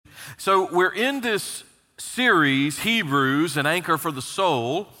So we're in this series, Hebrews, an anchor for the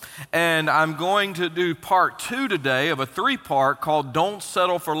soul, and I'm going to do part 2 today of a 3-part called Don't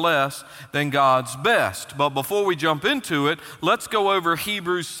Settle for Less Than God's Best. But before we jump into it, let's go over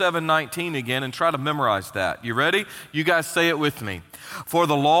Hebrews 7:19 again and try to memorize that. You ready? You guys say it with me. For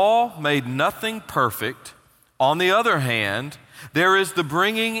the law made nothing perfect. On the other hand, there is the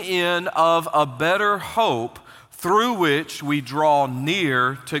bringing in of a better hope through which we draw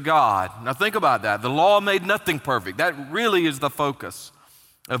near to God. Now think about that. The law made nothing perfect. That really is the focus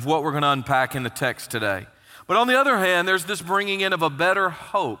of what we're going to unpack in the text today. But on the other hand, there's this bringing in of a better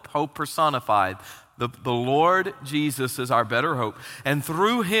hope, hope personified. The Lord Jesus is our better hope. And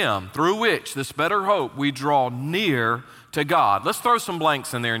through Him, through which, this better hope, we draw near to God. Let's throw some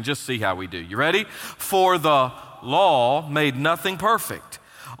blanks in there and just see how we do. You ready? For the law made nothing perfect.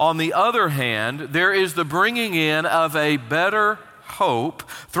 On the other hand, there is the bringing in of a better hope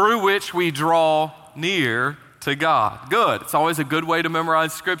through which we draw near to God. Good. It's always a good way to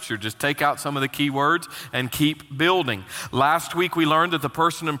memorize Scripture. Just take out some of the key words and keep building. Last week we learned that the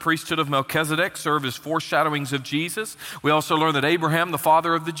person and priesthood of Melchizedek served as foreshadowings of Jesus. We also learned that Abraham, the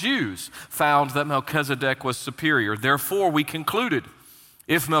father of the Jews, found that Melchizedek was superior. Therefore, we concluded,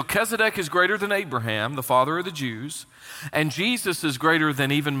 if Melchizedek is greater than Abraham, the father of the Jews, and Jesus is greater than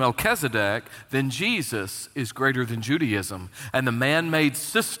even Melchizedek, then Jesus is greater than Judaism and the man-made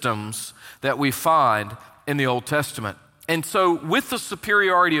systems that we find in the Old Testament. And so with the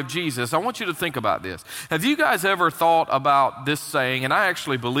superiority of Jesus, I want you to think about this. Have you guys ever thought about this saying, and I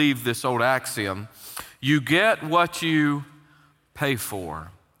actually believe this old axiom, you get what you pay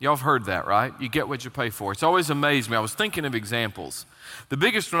for. Y'all have heard that, right? You get what you pay for. It's always amazed me. I was thinking of examples. The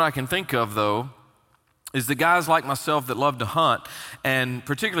biggest one I can think of, though, is the guys like myself that love to hunt, and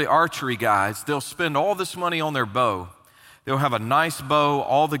particularly archery guys. They'll spend all this money on their bow. They'll have a nice bow,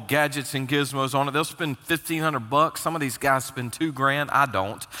 all the gadgets and gizmos on it. They'll spend $1,500. Some of these guys spend $2,000. I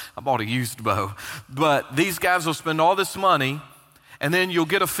don't. I bought a used bow. But these guys will spend all this money, and then you'll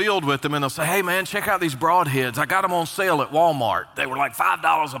get a field with them, and they'll say, hey, man, check out these broadheads. I got them on sale at Walmart. They were like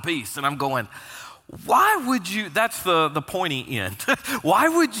 $5 a piece. And I'm going, why would you, that's the pointy end. Why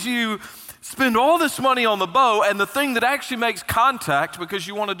would you spend all this money on the bow, and the thing that actually makes contact, because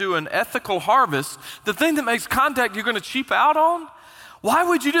you want to do an ethical harvest, the thing that makes contact you're going to cheap out on? Why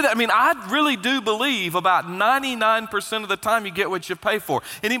would you do that? I mean, I really do believe about 99% of the time you get what you pay for.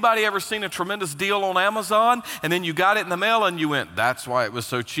 Anybody ever seen a tremendous deal on Amazon, and then you got it in the mail and you went, that's why it was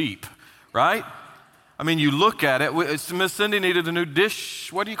so cheap, right? I mean, you look at it, Miss Cindy needed a new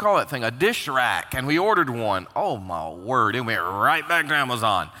dish, what do you call that thing? A dish rack, and we ordered one. Oh my word, it went right back to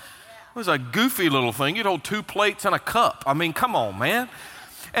Amazon. It was a goofy little thing. You'd hold 2 plates and a cup. I mean, come on, man.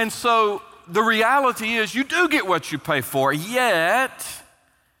 And so the reality is you do get what you pay for, yet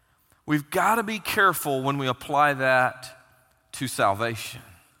we've got to be careful when we apply that to salvation.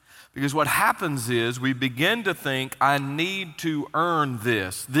 Because what happens is we begin to think, I need to earn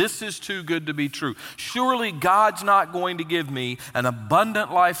this. This is too good to be true. Surely God's not going to give me an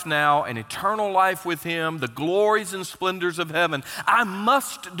abundant life now, an eternal life with Him, the glories and splendors of heaven. I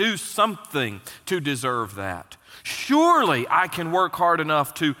must do something to deserve that. Surely I can work hard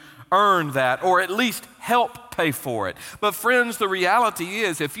enough to earn that, or at least help pay for it. But friends, the reality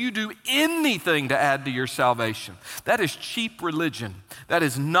is if you do anything to add to your salvation, that is cheap religion. That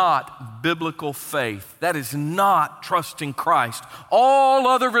is not biblical faith. That is not trusting Christ. All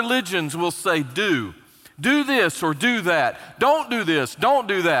other religions will say do this or do that. Don't do this, don't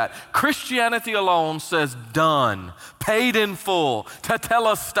do that. Christianity alone says done, paid in full,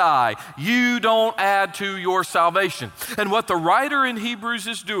 tetelestai. You don't add to your salvation. And what the writer in Hebrews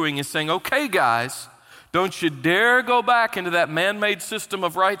is doing is saying, okay, guys, don't you dare go back into that man-made system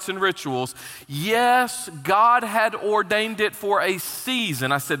of rites and rituals. Yes, God had ordained it for a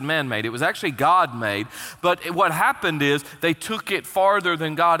season. I said man-made. It was actually God-made. But what happened is they took it farther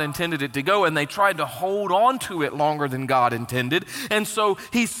than God intended it to go, and they tried to hold on to it longer than God intended. And so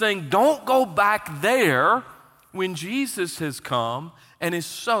he's saying, don't go back there when Jesus has come and is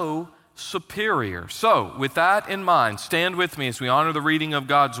so superior. So, with that in mind, stand with me as we honor the reading of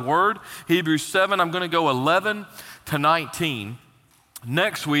God's Word. Hebrews 7, I'm going to go 11 to 19.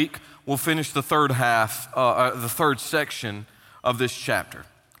 Next week, we'll finish the third section of this chapter.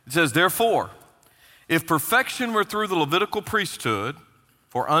 It says, therefore, if perfection were through the Levitical priesthood,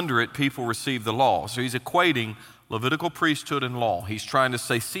 for under it people receive the law. So he's equating Levitical priesthood and law. He's trying to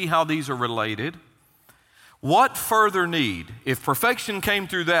say, see how these are related. What further need, if perfection came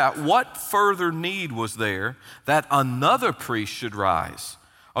through that, what further need was there that another priest should rise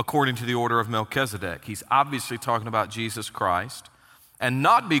according to the order of Melchizedek? He's obviously talking about Jesus Christ. and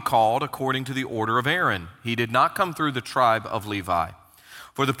not be called according to the order of Aaron. He did not come through the tribe of Levi.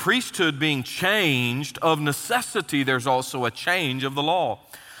 For the priesthood being changed, of necessity there's also a change of the law.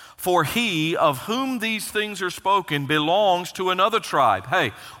 For he of whom these things are spoken belongs to another tribe.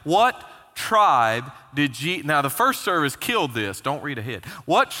 Hey, what tribe did Jesus, now the first service killed this, don't read ahead.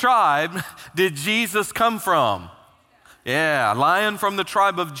 What tribe did Jesus come from? Yeah, Lion from the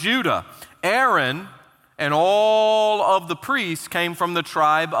tribe of Judah. Aaron and all of the priests came from the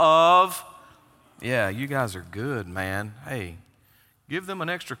tribe of, yeah, you guys are good, man. Hey, give them an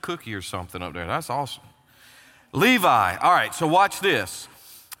extra cookie or something up there. That's awesome. Levi. All right, so watch this.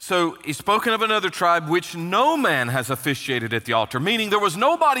 So he's spoken of another tribe which no man has officiated at the altar, meaning there was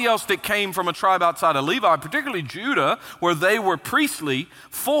nobody else that came from a tribe outside of Levi, particularly Judah, where they were priestly.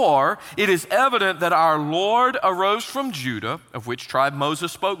 For it is evident that our Lord arose from Judah, of which tribe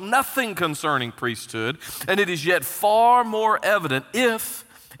Moses spoke nothing concerning priesthood, and it is yet far more evident if,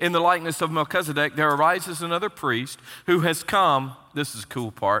 in the likeness of Melchizedek, there arises another priest who has come, this is the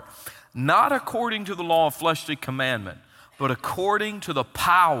cool part, not according to the law of fleshly commandment, but according to the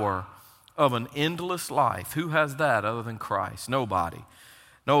power of an endless life. Who has that other than Christ? Nobody.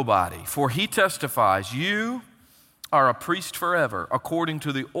 Nobody. For he testifies, you are a priest forever, according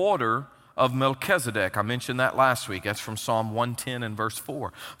to the order of Melchizedek. I mentioned that last week. That's from Psalm 110 and verse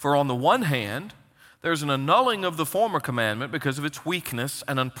 4. For on the one hand, there's an annulling of the former commandment because of its weakness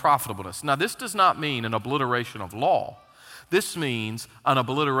and unprofitableness. Now, this does not mean an obliteration of law. This means an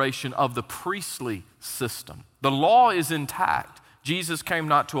obliteration of the priestly system. The law is intact. Jesus came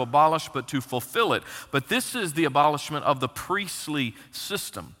not to abolish, but to fulfill it. But this is the abolishment of the priestly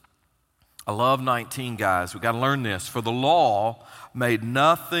system. I love 19, guys. We've got to learn this. For the law made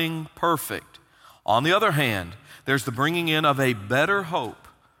nothing perfect. On the other hand, there's the bringing in of a better hope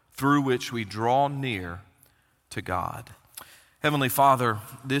through which we draw near to God. Heavenly Father,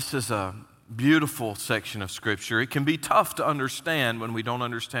 this is a beautiful section of Scripture. It can be tough to understand when we don't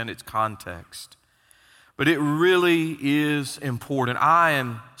understand its context. But it really is important. I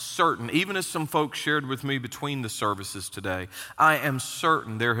am certain, even as some folks shared with me between the services today, I am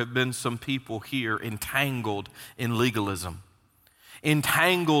certain there have been some people here entangled in legalism,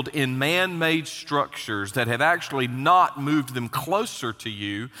 entangled in man-made structures that have actually not moved them closer to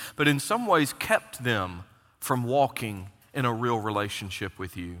you, but in some ways kept them from walking in a real relationship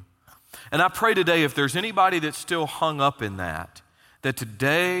with you. And I pray today, if there's anybody that's still hung up in that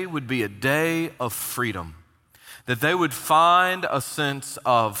today would be a day of freedom, that they would find a sense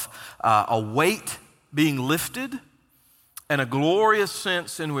of a weight being lifted and a glorious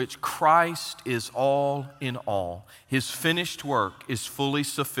sense in which Christ is all in all. His finished work is fully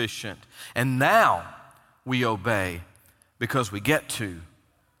sufficient. And now we obey because we get to,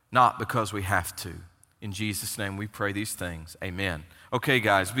 not because we have to. In Jesus' name we pray these things. Amen. Okay,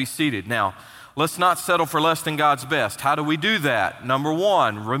 guys, be seated. Now, let's not settle for less than God's best. How do we do that? Number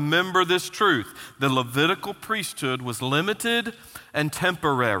one, remember this truth. The Levitical priesthood was limited and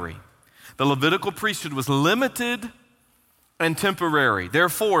temporary. The Levitical priesthood was limited and temporary.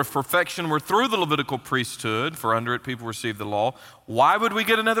 Therefore, if perfection were through the Levitical priesthood, for under it people received the law, why would we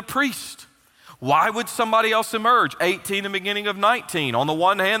get another priest? Why would somebody else emerge? 18 and beginning of 19. On the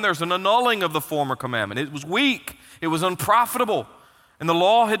one hand, there's an annulling of the former commandment. It was weak. It was unprofitable. And the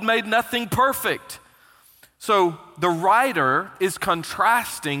law had made nothing perfect. So the writer is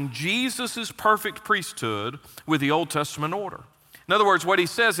contrasting Jesus' perfect priesthood with the Old Testament order. In other words, what he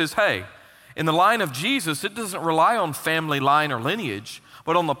says is, hey, in the line of Jesus, it doesn't rely on family line or lineage,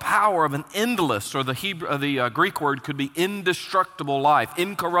 but on the power of an endless, or the Greek word could be indestructible life,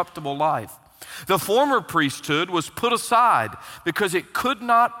 incorruptible life. The former priesthood was put aside because it could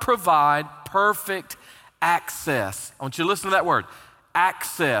not provide perfect access. I want you to listen to that word,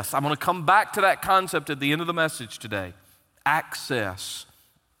 access. I'm going to come back to that concept at the end of the message today. Access.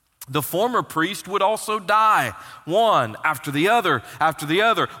 The former priest would also die, one after the other, after the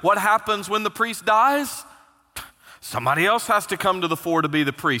other. What happens when the priest dies? Somebody else has to come to the fore to be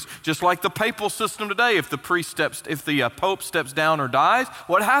the priest. Just like the papal system today, if the Pope steps down or dies,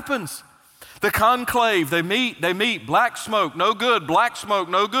 what happens? The conclave, they meet, black smoke, no good, black smoke,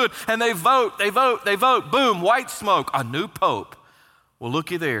 no good, and they vote, boom, white smoke, a new pope. Well,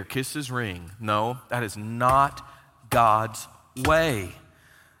 looky there, kiss his ring. No, that is not God's way.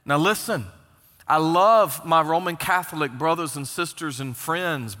 Now listen, I love my Roman Catholic brothers and sisters and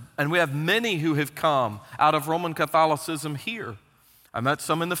friends, and we have many who have come out of Roman Catholicism here. I met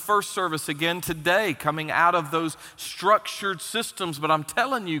some in the first service again today coming out of those structured systems, but I'm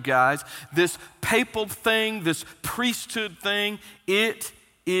telling you guys, this papal thing, this priesthood thing, it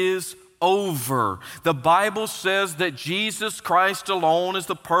is over. The Bible says that Jesus Christ alone is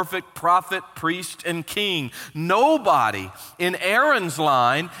the perfect prophet, priest, and king. Nobody in Aaron's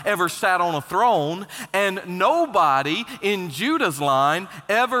line ever sat on a throne, and nobody in Judah's line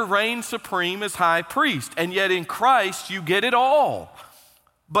ever reigned supreme as high priest. And yet in Christ, you get it all.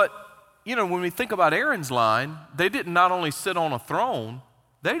 But, when we think about Aaron's line, they didn't not only sit on a throne,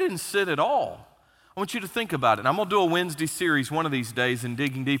 they didn't sit at all. I want you to think about it. And I'm going to do a Wednesday series one of these days in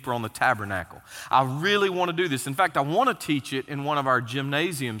digging deeper on the tabernacle. I really want to do this. In fact, I want to teach it in one of our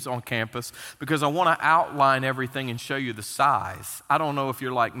gymnasiums on campus because I want to outline everything and show you the size. I don't know if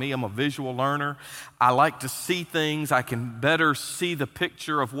you're like me. I'm a visual learner. I like to see things. I can better see the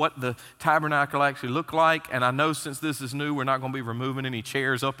picture of what the tabernacle actually looked like. And I know since this is new, we're not going to be removing any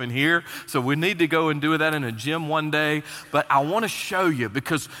chairs up in here. So we need to go and do that in a gym one day. But I want to show you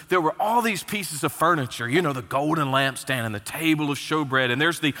because there were all these pieces of furniture, the golden lampstand and the table of showbread, and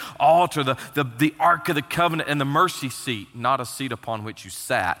there's the altar, the Ark of the Covenant, and the mercy seat, not a seat upon which you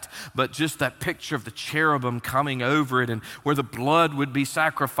sat, but just that picture of the cherubim coming over it and where the blood would be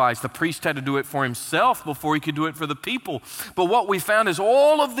sacrificed. The priest had to do it for himself before he could do it for the people. But what we found is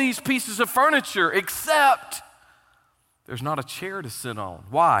all of these pieces of furniture, except there's not a chair to sit on.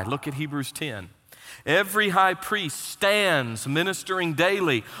 Why? Look at Hebrews 10. Every high priest stands ministering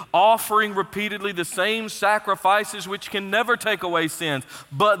daily, offering repeatedly the same sacrifices which can never take away sins.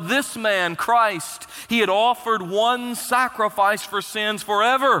 But this man, Christ, he had offered one sacrifice for sins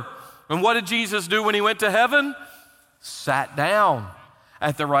forever. And what did Jesus do when he went to heaven? Sat down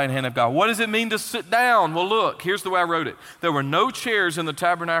at the right hand of God. What does it mean to sit down? Well, look, here's the way I wrote it. There were no chairs in the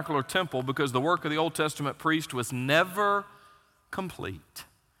tabernacle or temple because the work of the Old Testament priest was never complete.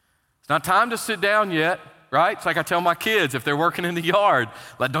 It's not time to sit down yet, right? It's like I tell my kids if they're working in the yard,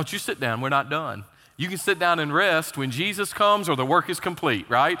 don't you sit down, we're not done. You can sit down and rest when Jesus comes or the work is complete,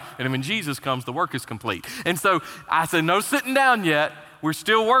 right? And when Jesus comes, the work is complete. And so I said, no sitting down yet. We're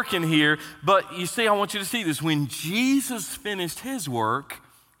still working here. But you see, I want you to see this. When Jesus finished his work,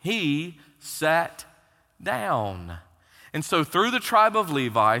 he sat down. And so through the tribe of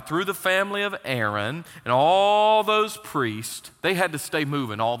Levi, through the family of Aaron, and all those priests, they had to stay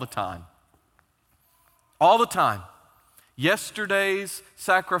moving all the time. All the time. Yesterday's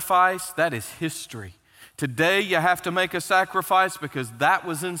sacrifice, that is history. Today you have to make a sacrifice because that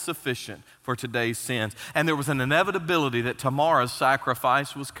was insufficient for today's sins. And there was an inevitability that tomorrow's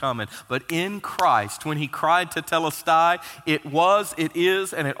sacrifice was coming. But in Christ, when he cried Tetelestai, it was, it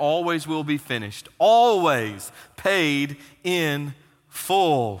is, and it always will be finished. Always paid in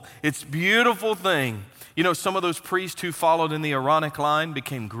full. It's a beautiful thing. Some of those priests who followed in the Aaronic line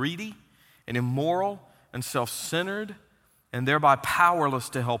became greedy and immoral and self-centered and thereby powerless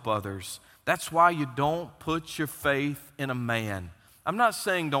to help others. That's why you don't put your faith in a man. I'm not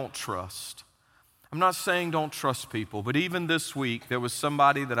saying don't trust. I'm not saying don't trust people, but even this week, there was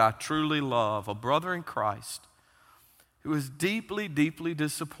somebody that I truly love, a brother in Christ, who has deeply, deeply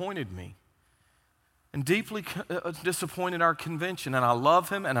disappointed me and deeply disappointed our convention. And I love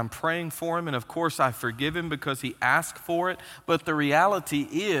him and I'm praying for him. And of course, I forgive him because he asked for it. But the reality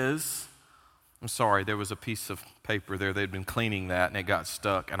is, I'm sorry, there was a piece of paper there. They'd been cleaning that and it got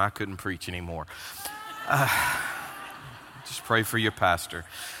stuck and I couldn't preach anymore. Just pray for your pastor.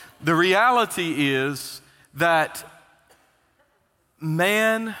 The reality is that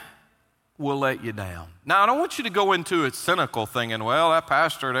man will let you down. Now, I don't want you to go into a cynical thing and, well, that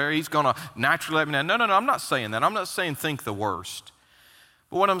pastor there, he's going to naturally let me down. No, I'm not saying that. I'm not saying think the worst.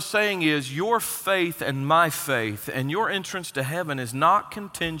 But what I'm saying is your faith and my faith and your entrance to heaven is not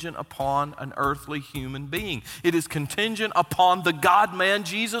contingent upon an earthly human being. It is contingent upon the God-man,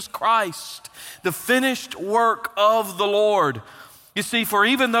 Jesus Christ, the finished work of the Lord. You see, for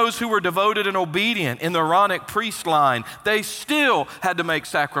even those who were devoted and obedient in the Aaronic priest line, they still had to make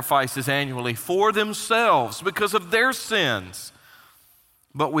sacrifices annually for themselves because of their sins.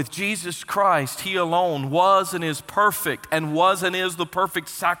 But with Jesus Christ, he alone was and is perfect and was and is the perfect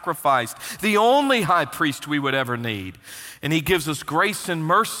sacrifice, the only high priest we would ever need. And he gives us grace and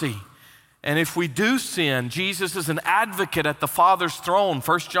mercy. And if we do sin, Jesus is an advocate at the Father's throne,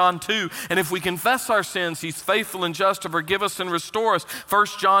 1 John 2. And if we confess our sins, he's faithful and just to forgive us and restore us,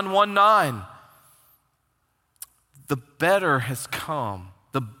 1 John 1:9. The better has come.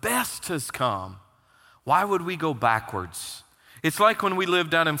 The best has come. Why would we go backwards? It's like when we lived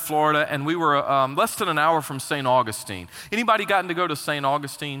down in Florida and we were less than an hour from St. Augustine. Anybody gotten to go to St.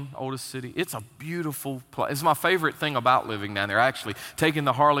 Augustine, oldest city? It's a beautiful place. It's my favorite thing about living down there, actually. Taking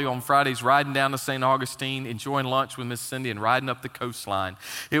the Harley on Fridays, riding down to St. Augustine, enjoying lunch with Miss Cindy and riding up the coastline.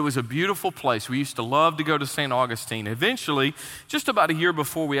 It was a beautiful place. We used to love to go to St. Augustine. Eventually, just about a year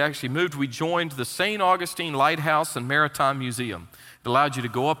before we actually moved, we joined the St. Augustine Lighthouse and Maritime Museum. It allowed you to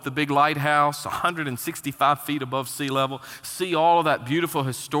go up the big lighthouse, 165 feet above sea level, see all of that beautiful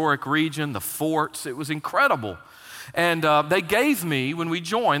historic region, the forts. It was incredible. And they gave me, when we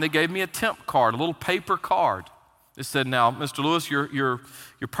joined, they gave me a temp card, a little paper card. It said, now, Mr. Lewis, your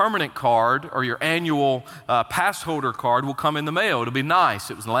permanent card or your annual pass holder card will come in the mail. It'll be nice.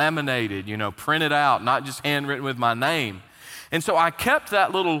 It was laminated, printed out, not just handwritten with my name. And so I kept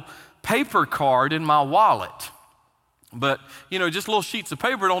that little paper card in my wallet. But, just little sheets of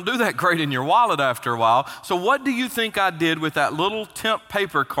paper don't do that great in your wallet after a while. So what do you think I did with that little temp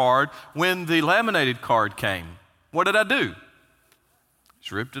paper card when the laminated card came? What did I do?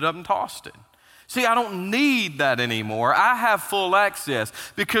 Just ripped it up and tossed it. See, I don't need that anymore. I have full access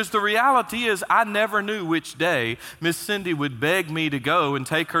because the reality is I never knew which day Miss Cindy would beg me to go and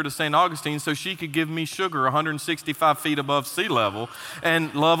take her to St. Augustine so she could give me sugar 165 feet above sea level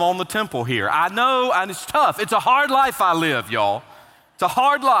and love on the temple here. I know, and it's tough. It's a hard life I live, y'all. It's a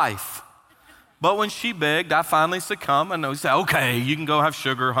hard life. But when she begged, I finally succumbed and I said, okay, you can go have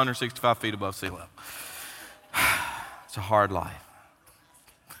sugar 165 feet above sea level. It's a hard life.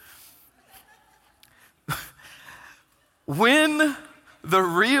 When the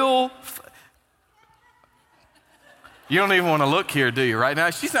real, you don't even want to look here, do you, right now?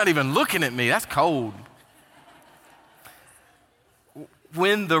 She's not even looking at me. That's cold.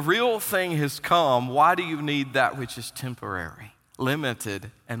 When the real thing has come, why do you need that which is temporary,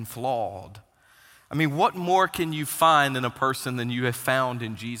 limited, and flawed? I mean, what more can you find in a person than you have found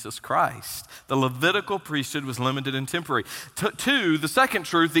in Jesus Christ? The Levitical priesthood was limited and temporary. Two, the second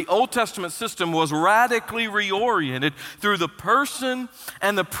truth, the Old Testament system was radically reoriented through the person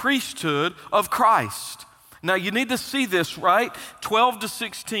and the priesthood of Christ. Now, you need to see this, right? 12 to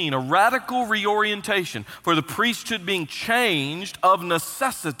 16, a radical reorientation for the priesthood being changed of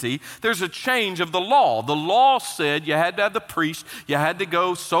necessity. There's a change of the law. The law said you had to have the priest, you had to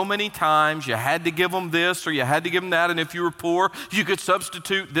go so many times, you had to give them this or you had to give them that, and if you were poor, you could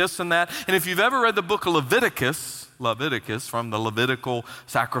substitute this and that. And if you've ever read the book of Leviticus from the Levitical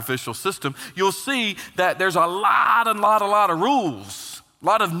sacrificial system, you'll see that there's a lot of rules, a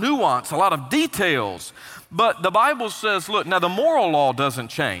lot of nuance, a lot of details. But the Bible says, look, now the moral law doesn't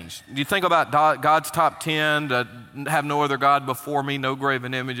change. You think about God's top 10, have no other God before me, no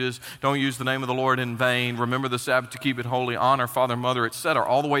graven images, don't use the name of the Lord in vain, remember the Sabbath to keep it holy, honor father, mother, etc.,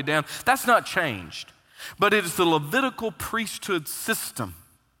 all the way down. That's not changed. But it is the Levitical priesthood system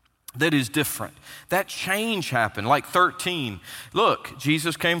that is different. That change happened, like 13. Look,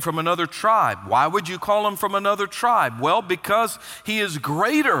 Jesus came from another tribe. Why would you call him from another tribe? Well, because he is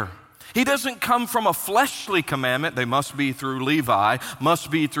greater. He doesn't come from a fleshly commandment. They must be through Levi, must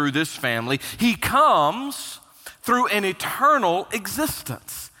be through this family. He comes through an eternal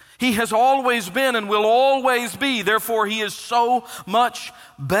existence. He has always been and will always be. Therefore, he is so much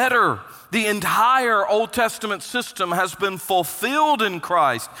better. The entire Old Testament system has been fulfilled in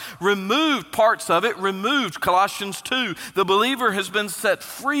Christ. Removed parts of it, removed. Colossians 2, the believer has been set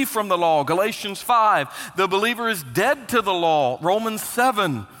free from the law. Galatians 5, the believer is dead to the law. Romans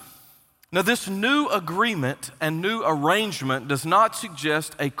 7. Now, this new agreement and new arrangement does not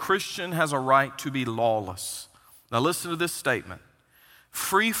suggest a Christian has a right to be lawless. Now, listen to this statement.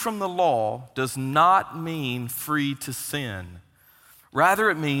 Free from the law does not mean free to sin. Rather,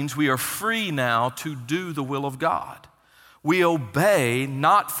 it means we are free now to do the will of God. We obey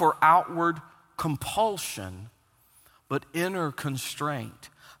not for outward compulsion, but inner constraint.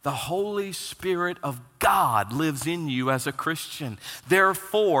 The Holy Spirit of God lives in you as a Christian.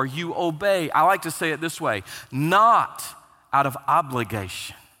 Therefore, you obey. I like to say it this way, not out of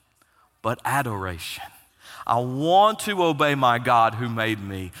obligation, but adoration. I want to obey my God who made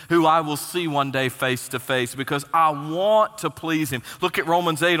me, who I will see one day face to face because I want to please him. Look at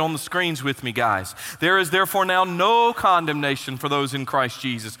Romans 8 on the screens with me, guys. There is therefore now no condemnation for those in Christ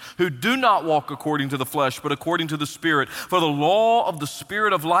Jesus who do not walk according to the flesh, but according to the Spirit. For the law of the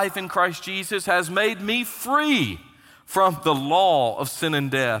Spirit of life in Christ Jesus has made me free from the law of sin and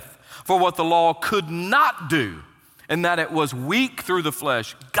death. For what the law could not do, and that it was weak through the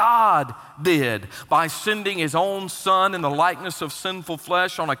flesh, God did by sending his own Son in the likeness of sinful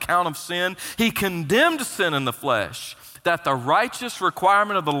flesh on account of sin. He condemned sin in the flesh, that the righteous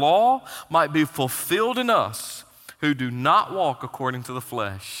requirement of the law might be fulfilled in us who do not walk according to the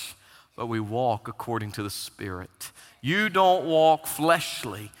flesh, but we walk according to the Spirit. You don't walk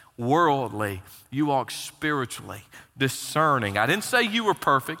fleshly, worldly. You walk spiritually, discerning. I didn't say you were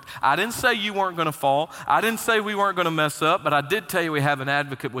perfect. I didn't say you weren't going to fall. I didn't say we weren't going to mess up, but I did tell you we have an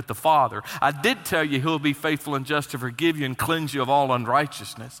advocate with the Father. I did tell you he'll be faithful and just to forgive you and cleanse you of all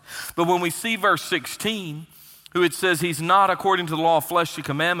unrighteousness. But when we see verse 16, who it says he's not according to the law of fleshly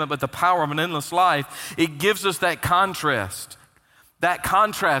commandment, but the power of an endless life, it gives us that contrast. That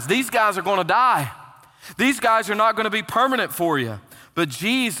contrast. These guys are going to die. These guys are not going to be permanent for you. But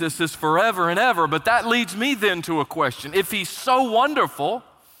Jesus is forever and ever. But that leads me then to a question. If he's so wonderful,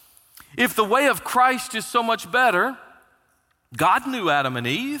 if the way of Christ is so much better, God knew Adam and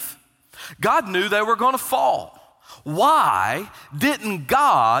Eve. God knew they were going to fall. Why didn't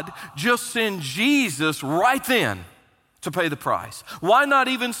God just send Jesus right then to pay the price? Why not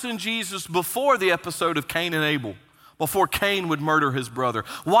even send Jesus before the episode of Cain and Abel? Before Cain would murder his brother?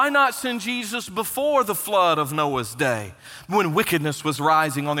 Why not send Jesus before the flood of Noah's day when wickedness was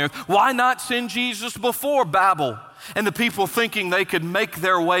rising on the earth? Why not send Jesus before Babel and the people thinking they could make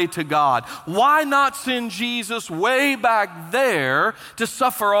their way to God? Why not send Jesus way back there to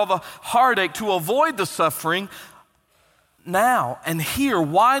suffer all the heartache, to avoid the suffering now and here?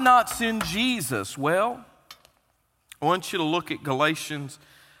 Why not send Jesus? Well, I want you to look at Galatians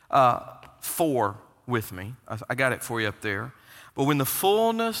 4 with me. I got it for you up there. But when the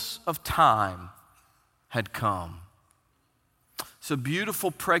fullness of time had come. It's a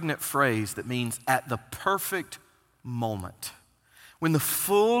beautiful pregnant phrase that means at the perfect moment. When the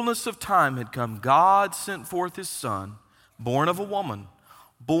fullness of time had come, God sent forth his Son, born of a woman,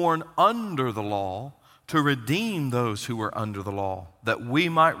 born under the law, to redeem those who were under the law, that we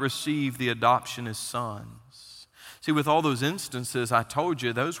might receive the adoption as sons. See, with all those instances I told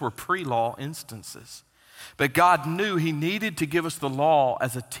you, those were pre-law instances. But God knew he needed to give us the law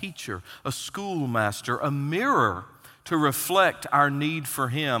as a teacher, a schoolmaster, a mirror to reflect our need for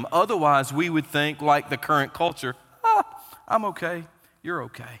him. Otherwise, we would think, like the current culture, I'm okay, you're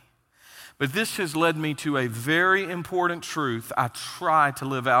okay. But this has led me to a very important truth I try to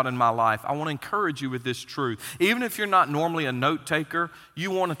live out in my life. I want to encourage you with this truth. Even if you're not normally a note taker, you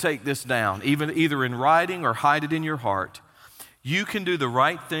want to take this down, either in writing or hide it in your heart. You can do the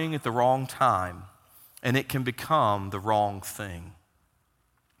right thing at the wrong time, and it can become the wrong thing.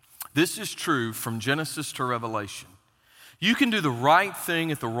 This is true from Genesis to Revelation. You can do the right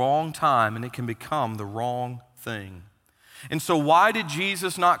thing at the wrong time, and it can become the wrong thing. And so why did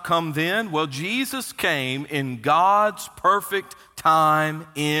Jesus not come then? Well, Jesus came in God's perfect time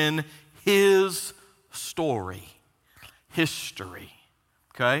in his story, history,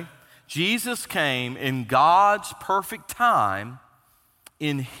 okay? Jesus came in God's perfect time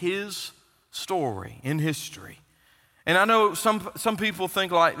in his story, in history. And I know some people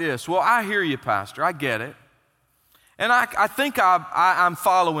think like this, well, I hear you, Pastor, I get it. And I think I'm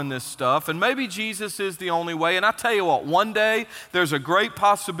following this stuff, and maybe Jesus is the only way. And I tell you what, one day there's a great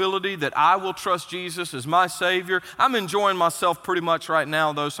possibility that I will trust Jesus as my Savior. I'm enjoying myself pretty much right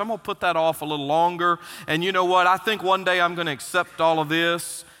now, though, so I'm going to put that off a little longer. And you know what? I think one day I'm going to accept all of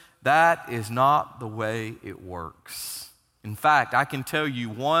this. That is not the way it works. In fact, I can tell you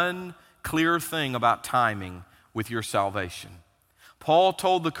one clear thing about timing with your salvation. Paul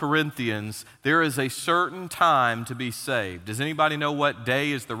told the Corinthians, there is a certain time to be saved. Does anybody know what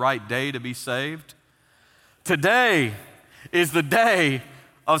day is the right day to be saved? Today is the day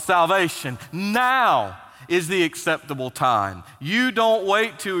of salvation. Now is the acceptable time. You don't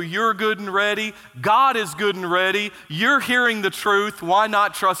wait till you're good and ready. God is good and ready. You're hearing the truth. Why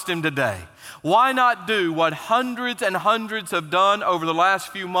not trust him today? Why not do what hundreds and hundreds have done over the last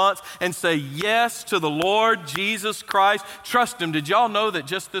few months and say yes to the Lord Jesus Christ? Trust him. Did y'all know that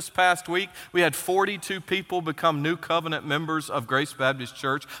just this past week we had 42 people become New Covenant members of Grace Baptist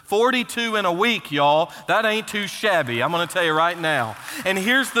Church? 42 in a week, y'all. That ain't too shabby, I'm going to tell you right now. And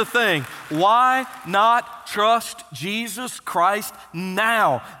here's the thing. Why not trust Jesus Christ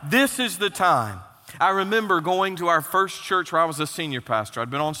now? This is the time. I remember going to our first church where I was a senior pastor. I'd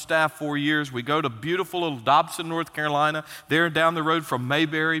been on staff 4 years. We go to beautiful little Dobson, North Carolina, there down the road from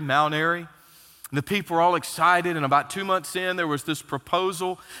Mayberry, Mount Airy. And the people were all excited, and about 2 months in, there was this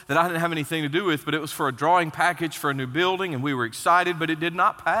proposal that I didn't have anything to do with, but it was for a drawing package for a new building, and we were excited, but it did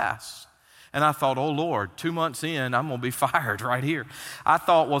not pass. And I thought, oh Lord, 2 months in, I'm going to be fired right here. I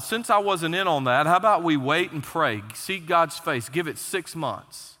thought, well, since I wasn't in on that, how about we wait and pray, seek God's face, give it 6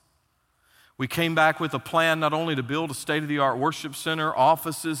 months. We came back with a plan not only to build a state-of-the-art worship center,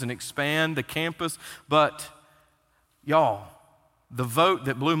 offices, and expand the campus, but y'all, the vote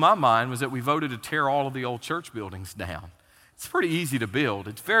that blew my mind was that we voted to tear all of the old church buildings down. It's pretty easy to build.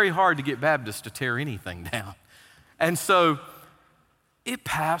 It's very hard to get Baptists to tear anything down. And so it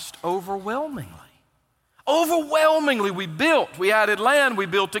passed overwhelmingly. Overwhelmingly, we built. We added land. We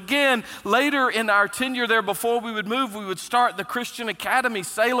built again. Later in our tenure there, before we would move, we would start the Christian Academy,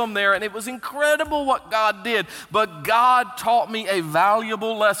 Salem there, and it was incredible what God did. But God taught me a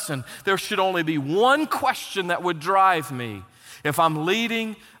valuable lesson. There should only be one question that would drive me. If I'm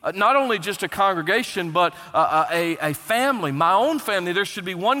leading not only just a congregation, but a family, my own family, there should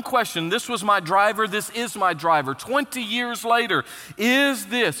be one question. This was my driver. This is my driver. 20 years later, is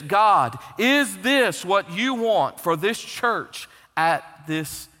this, God, is this what you want for this church at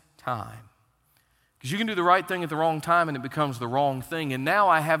this time? Because you can do the right thing at the wrong time and it becomes the wrong thing. And now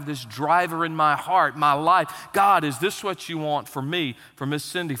I have this driver in my heart, my life. God, is this what you want for me, for Miss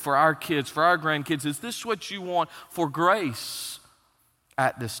Cindy, for our kids, for our grandkids? Is this what you want for Grace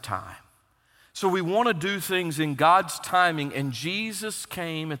at this time? So we want to do things in God's timing, and Jesus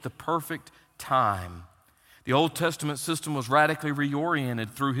came at the perfect time. The Old Testament system was radically reoriented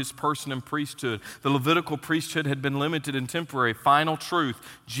through his person and priesthood. The Levitical priesthood had been limited and temporary. Final truth,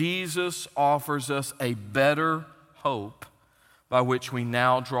 Jesus offers us a better hope by which we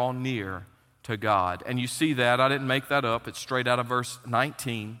now draw near to God. And you see that, I didn't make that up, it's straight out of verse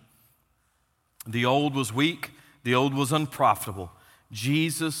 19. The old was weak, the old was unprofitable.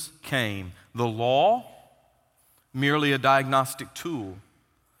 Jesus came. The law, merely a diagnostic tool,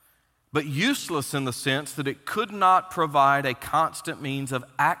 but useless in the sense that it could not provide a constant means of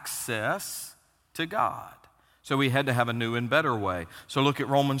access to God. So we had to have a new and better way. So look at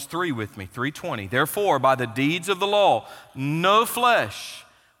Romans 3 with me, 3:20. Therefore, by the deeds of the law, no flesh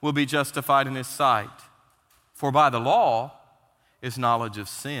will be justified in his sight. For by the law is knowledge of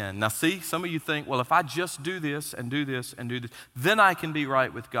sin. Now see, some of you think, well, if I just do this and do this and do this, then I can be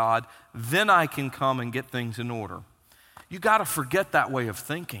right with God, then I can come and get things in order. You got to forget that way of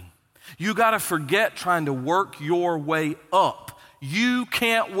thinking. You got to forget trying to work your way up. You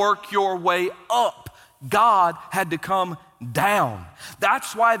can't work your way up. God had to come down.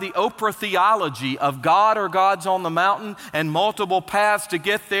 That's why the Oprah theology of God or God's on the mountain and multiple paths to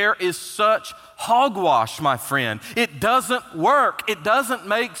get there is such hogwash, my friend. It doesn't work. It doesn't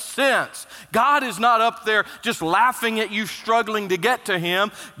make sense. God is not up there just laughing at you struggling to get to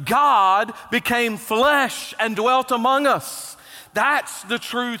him. God became flesh and dwelt among us. That's the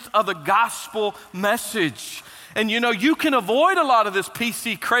truth of the gospel message. And you know, you can avoid a lot of this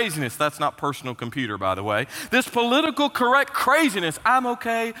PC craziness. That's not personal computer, by the way. This political correct craziness. I'm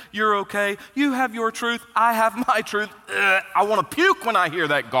okay, you're okay, you have your truth, I have my truth. I want to puke when I hear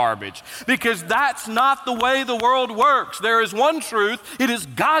that garbage, because that's not the way the world works. There is one truth. It is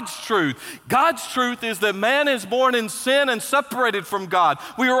God's truth. God's truth is that man is born in sin and separated from God.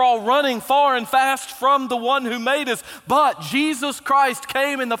 We are all running far and fast from the one who made us. But Jesus Christ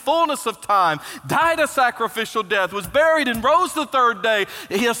came in the fullness of time, died a sacrificial death, was buried and rose the third day.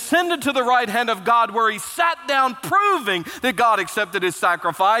 He ascended to the right hand of God, where he sat down, proving that God accepted his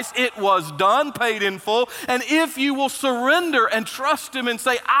sacrifice. It was done, paid in full. And if you will surrender and trust him and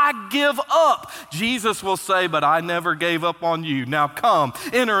say, I give up, Jesus will say, but I never gave up on you. Now come,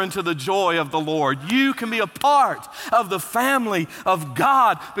 enter into the joy of the Lord. You can be a part of the family of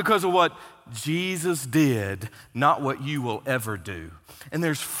God because of what Jesus did, not what you will ever do. And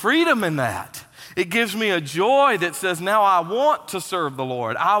there's freedom in that. It gives me a joy that says, now I want to serve the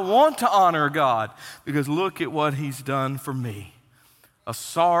Lord. I want to honor God, because look at what he's done for me. A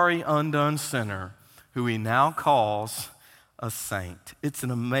sorry, undone sinner who he now calls a saint. It's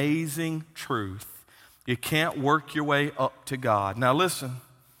an amazing truth. You can't work your way up to God. Now listen,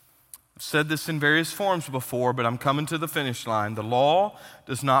 I've said this in various forms before, but I'm coming to the finish line. The law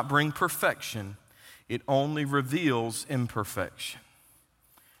does not bring perfection. It only reveals imperfection.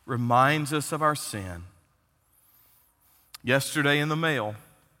 Reminds us of our sin. Yesterday in the mail,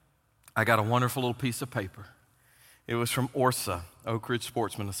 I got a wonderful little piece of paper. It was from ORSA, Oak Ridge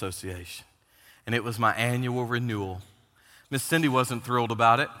Sportsman Association, and it was my annual renewal. Miss Cindy wasn't thrilled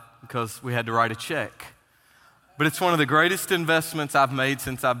about it because we had to write a check. But it's one of the greatest investments I've made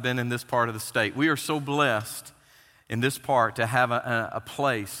since I've been in this part of the state. We are so blessed in this part to have a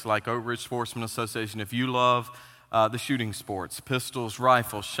place like Oak Ridge Sportsman Association. If you love the shooting sports, pistols,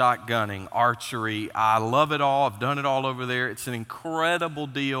 rifles, shotgunning, archery. I love it all. I've done it all over there. It's an incredible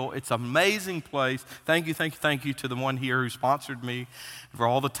deal. It's an amazing place. Thank you to the one here who sponsored me for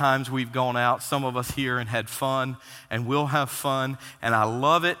all the times we've gone out. Some of us here and had fun and will have fun, and I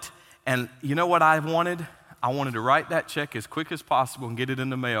love it. And you know what I wanted? I wanted to write that check as quick as possible and get it in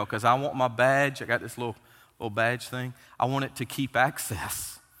the mail, because I want my badge. I got this little little badge thing. I want it to keep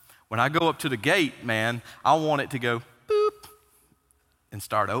access. When I go up to the gate, man, I want it to go boop and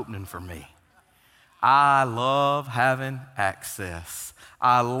start opening for me. I love having access.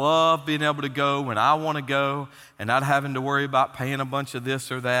 I love being able to go when I want to go and not having to worry about paying a bunch of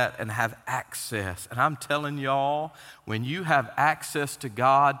this or that and have access. And I'm telling y'all, when you have access to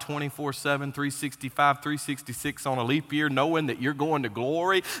God 24/7, 365, 366 on a leap year, knowing that you're going to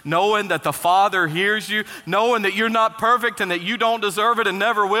glory, knowing that the Father hears you, knowing that you're not perfect and that you don't deserve it and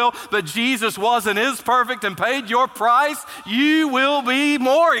never will, but Jesus was and is perfect and paid your price, you will be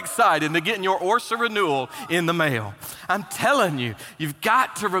more excited than getting your ORSA renewal in the mail. I'm telling you, you've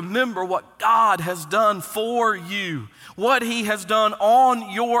got to remember what God has done for you, what He has done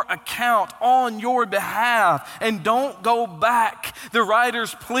on your account, on your behalf, and don't go back. The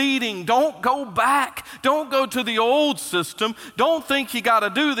writer's pleading, don't go back. Don't go to the old system. Don't think you got to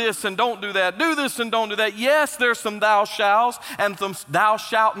do this and don't do that. Do this and don't do that. Yes, there's some thou shalls and some thou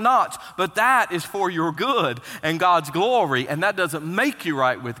shalt nots, but that is for your good and God's glory, and that doesn't make you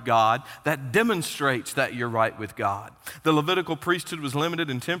right with God. That demonstrates that you're right with God. The Levitical priesthood was limited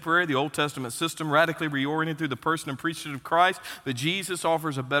and temporary. The Old Testament system radically reoriented through the person and priesthood of Christ, but Jesus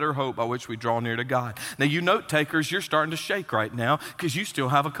offers a better hope by which we draw near to God. Now, you note takers, you're starting to shake right now because you still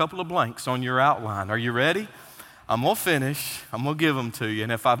have a couple of blanks on your outline. Are you ready? I'm going to finish. I'm going to give them to you.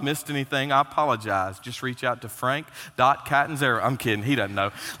 And if I've missed anything, I apologize. Just reach out to Frank.Catanzaro. I'm kidding. He doesn't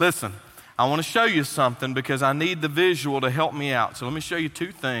know. Listen, I want to show you something because I need the visual to help me out. So let me show you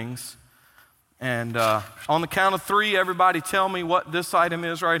two things. And on the count of three, everybody tell me what this item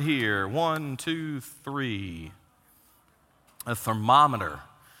is right here. 1, 2, 3. A thermometer.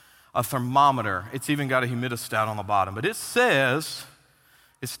 A thermometer. It's even got a humidistat on the bottom. But it still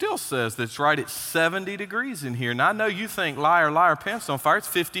says that it's right at 70 degrees in here. Now, I know you think, liar, liar, pants on fire. It's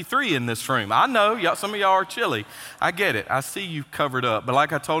 53 in this room. I know, some of y'all are chilly. I get it. I see you covered up. But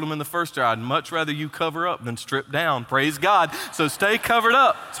like I told them in the first hour, I'd much rather you cover up than strip down. Praise God. So stay covered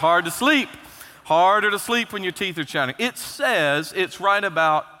up. It's hard to sleep. Harder to sleep when your teeth are shining. It says it's right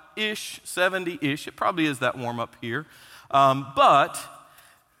about 70-ish. It probably is that warm up here. But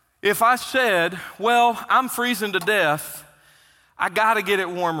if I said, well, I'm freezing to death, I got to get it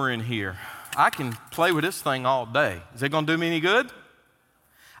warmer in here. I can play with this thing all day. Is it going to do me any good?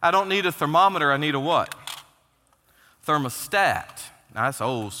 I don't need a thermometer. I need a what? Thermostat. Now, that's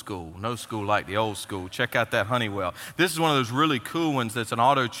old school. No school like the old school. Check out that Honeywell. This is one of those really cool ones that's an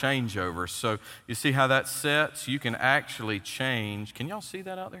auto changeover. So you see how that sets? You can actually change. Can y'all see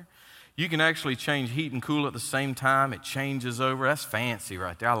that out there? You can actually change heat and cool at the same time. It changes over. That's fancy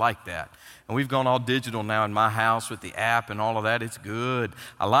right there. I like that. And we've gone all digital now in my house with the app and all of that. It's good.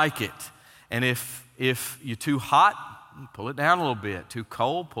 I like it. And if you're too hot, pull it down a little bit. Too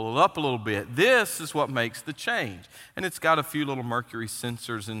cold, pull it up a little bit. This is what makes the change. And it's got a few little mercury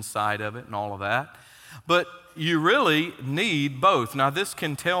sensors inside of it and all of that. But you really need both. Now, this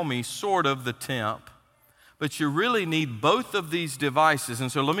can tell me sort of the temp, but you really need both of these devices.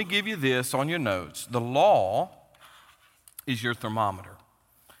 And so let me give you this on your notes. The law is your thermometer.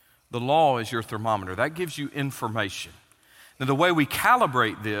 The law is your thermometer. That gives you information. Now, the way we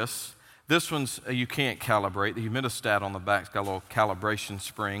calibrate this one's you can't calibrate. The humidistat on the back's got a little calibration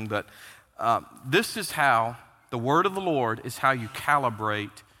spring, but this is how the word of the Lord is how you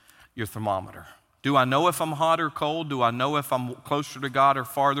calibrate your thermometer. Do I know if I'm hot or cold? Do I know if I'm closer to God or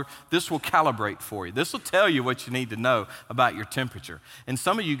farther? This will calibrate for you. This will tell you what you need to know about your temperature. And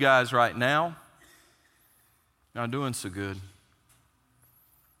some of you guys right now, not doing so good,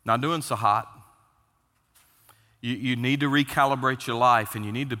 not doing so hot. You need to recalibrate your life, and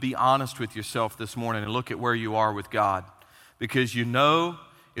you need to be honest with yourself this morning and look at where you are with God. Because you know,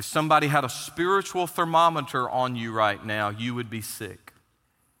 if somebody had a spiritual thermometer on you right now, you would be sick.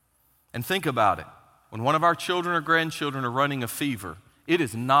 And think about it. When one of our children or grandchildren are running a fever, it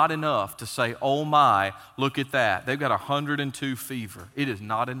is not enough to say, oh my, look at that. They've got 102 fever. It is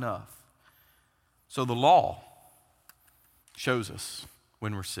not enough. So the law shows us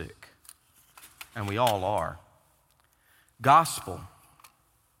when we're sick, and we all are. Gospel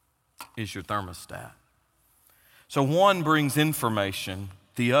is your thermostat. So one brings information,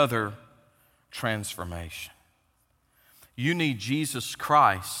 the other transformation. You need Jesus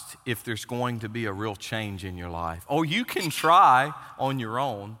Christ if there's going to be a real change in your life. Oh, you can try on your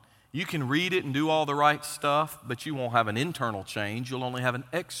own. You can read it and do all the right stuff, but you won't have an internal change. You'll only have an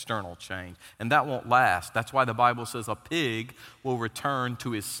external change, and that won't last. That's why the Bible says a pig will return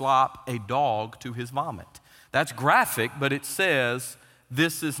to his slop, a dog to his vomit. That's graphic, but it says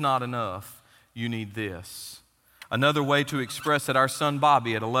this is not enough. You need this. Another way to express it, our son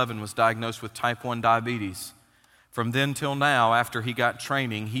Bobby at 11 was diagnosed with type 1 diabetes. From then till now, after he got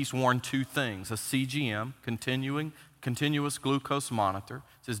training, he's worn two things: a CGM, continuous glucose monitor.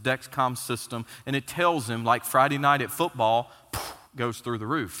 It's his Dexcom system, and it tells him, like Friday night at football, goes through the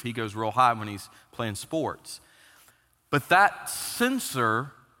roof. He goes real high when he's playing sports. But that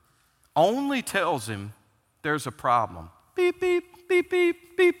sensor only tells him there's a problem. Beep, beep, beep,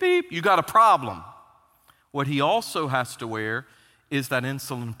 beep, beep, beep. You got a problem. What he also has to wear is that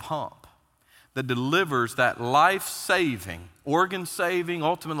insulin pump that delivers that life-saving, organ-saving,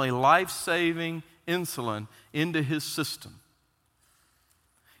 ultimately life-saving insulin into his system.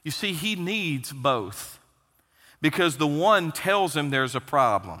 You see, he needs both because the one tells him there's a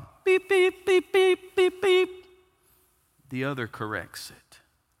problem. Beep, beep, beep, beep, beep, beep. The other corrects it.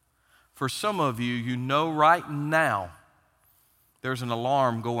 For some of you, you know right now there's an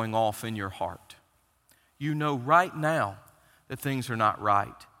alarm going off in your heart. You know right now that things are not right.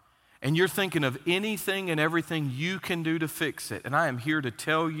 And you're thinking of anything and everything you can do to fix it. And I am here to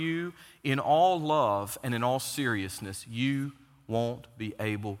tell you, in all love and in all seriousness, you won't be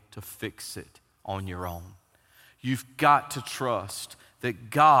able to fix it on your own. You've got to trust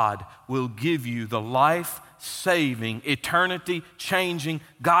that God will give you the life-saving, eternity-changing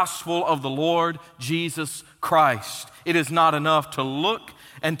gospel of the Lord Jesus Christ. It is not enough to look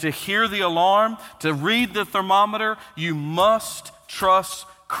and to hear the alarm, to read the thermometer. You must trust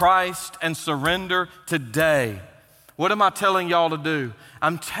Christ and surrender today. What am I telling y'all to do?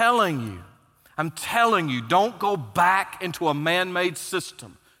 I'm telling you, don't go back into a man-made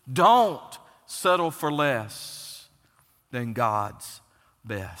system. Don't settle for less than God's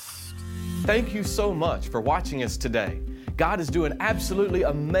best. Thank you so much for watching us today. God is doing absolutely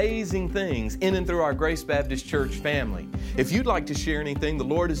amazing things in and through our Grace Baptist Church family. If you'd like to share anything the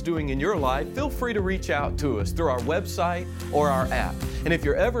Lord is doing in your life, feel free to reach out to us through our website or our app. And if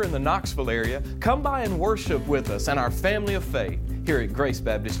you're ever in the Knoxville area, come by and worship with us and our family of faith here at Grace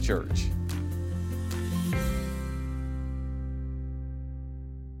Baptist Church.